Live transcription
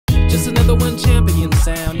Just another one champion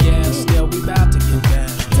sound, yeah, still we about to get down.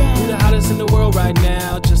 Who the hottest in the world right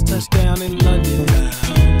now? Just touched down in London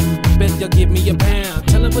town. Bet they'll give me a pound.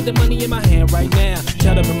 Tell them put the money in my hand right now.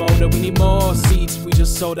 Tell the promoter we need more seats. We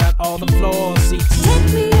just sold out all the floor seats.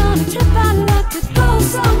 Take me on a trip, I'd love to go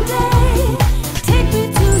someday. Take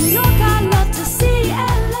me to New York, I'd love to see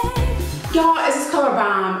LA. Y'all, is this color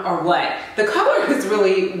bomb or what? The color is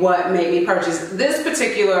really what made me purchase this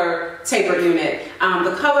particular tapered unit.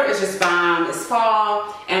 The color is just bomb. It's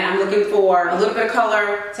fall, and I'm looking for a little bit of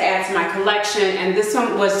color to add to my collection, and this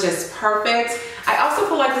one was just perfect. I also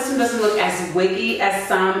feel like this one doesn't look as wiggy as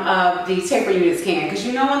some of the tapered units can, because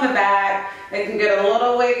you know in the back they can get a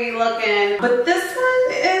little wiggy looking, but this one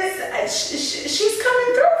is, she's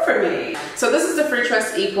coming through for me. So this is the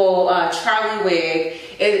Freetress Equal Charlie wig.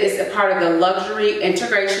 It is a part of the Luxury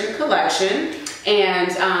Integration Collection.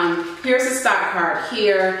 And here's the stock card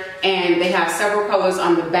here, and they have several colors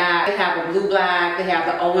on the back. They have a blue black, they have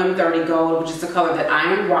the OM30 gold, which is the color that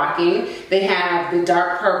I am rocking. They have the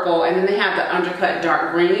dark purple, and then they have the undercut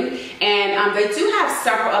dark green. And they do have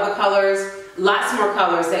several other colors. Lots more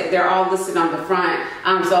colors. They're all listed on the front.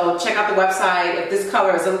 So check out the website. If this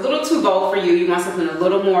color is a little too bold for you, you want something a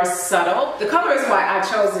little more subtle. The color is why I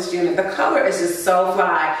chose this unit. The color is just so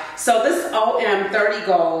fly. So this OM30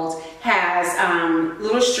 gold has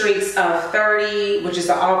little streaks of 30, which is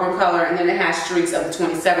the auburn color, and then it has streaks of the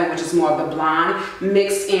 27, which is more of the blonde,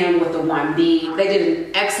 mixed in with the 1B. They did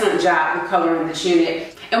an excellent job with coloring this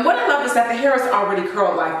unit. And what I love is that the hair is already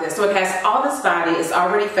curled like this. So it has all this body, it's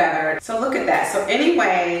already feathered. So look at that. So any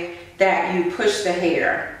way that you push the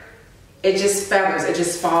hair, it just feathers, it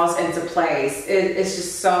just falls into place. It's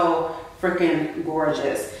just so freaking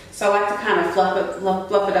gorgeous. So I like to kind of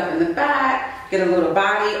fluff it up in the back, get a little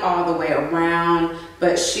body all the way around,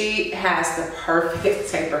 but she has the perfect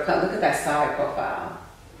taper cut. Look at that side profile.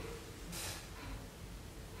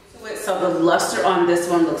 So the luster on this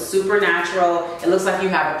one looks super natural. It looks like you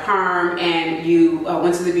have a perm and you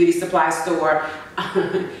went to the beauty supply store.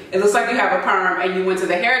 It looks like you have a perm and you went to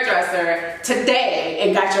the hairdresser today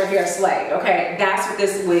and got your hair slayed. Okay, that's what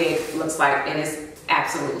this wig looks like. It is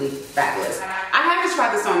absolutely fabulous. I had to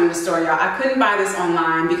try this on in the store, y'all. I couldn't buy this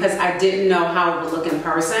online because I didn't know how it would look in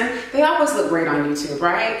person. They always look great on YouTube,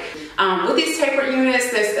 right? With these tapered units,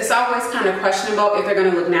 it's always kind of questionable if they're going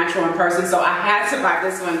to look natural in person. So I had to buy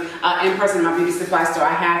this one in person in my beauty supply store.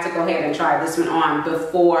 I had to go ahead and try this one on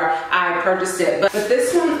before I purchased it. But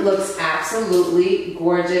this one looks absolutely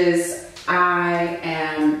gorgeous. I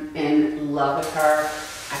am in love with her.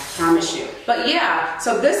 I promise you. But yeah,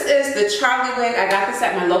 so this is the Charlie wig. I got this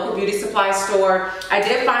at my local beauty supply store. I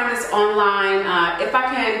did find this online. If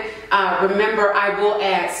I can remember, I will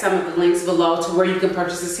add some of the links below to where you can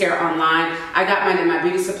purchase this hair online. I got mine at my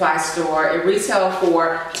beauty supply store. It retailed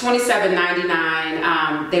for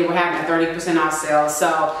 $27.99. They were having a 30% off sale,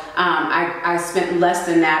 so I spent less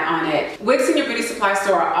than that on it. Wigs in your beauty supply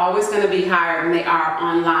store are always going to be higher than they are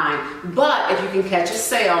online, but if you can catch a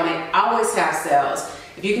sale, and they always have sales,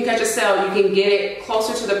 if you can catch a sale, you can get it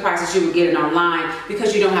closer to the prices you would get it online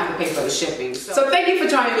because you don't have to pay for the shipping. So thank you for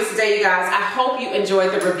joining me today, you guys. I hope you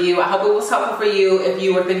enjoyed the review. I hope it was helpful for you if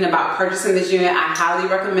you were thinking about purchasing this unit. I highly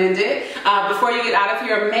recommend it. Before you get out of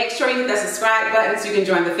here, make sure you hit that subscribe button so you can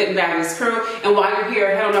join the Fit and Fabulous crew. And while you're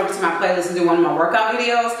here, head on over to my playlist and do one of my workout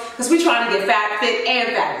videos because we're trying to get fat, fit, and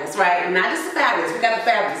fabulous, right? Not just the fabulous, we got the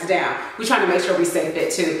fabulous down. We're trying to make sure we stay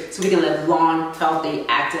fit too so we can live long, healthy,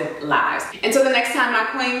 active lives. Until the next time, my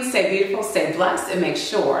queens, stay beautiful, stay blessed, and make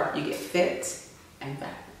sure you get fit and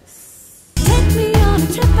fabulous. Take me on a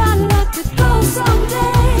trip, I'd love to go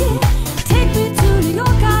someday.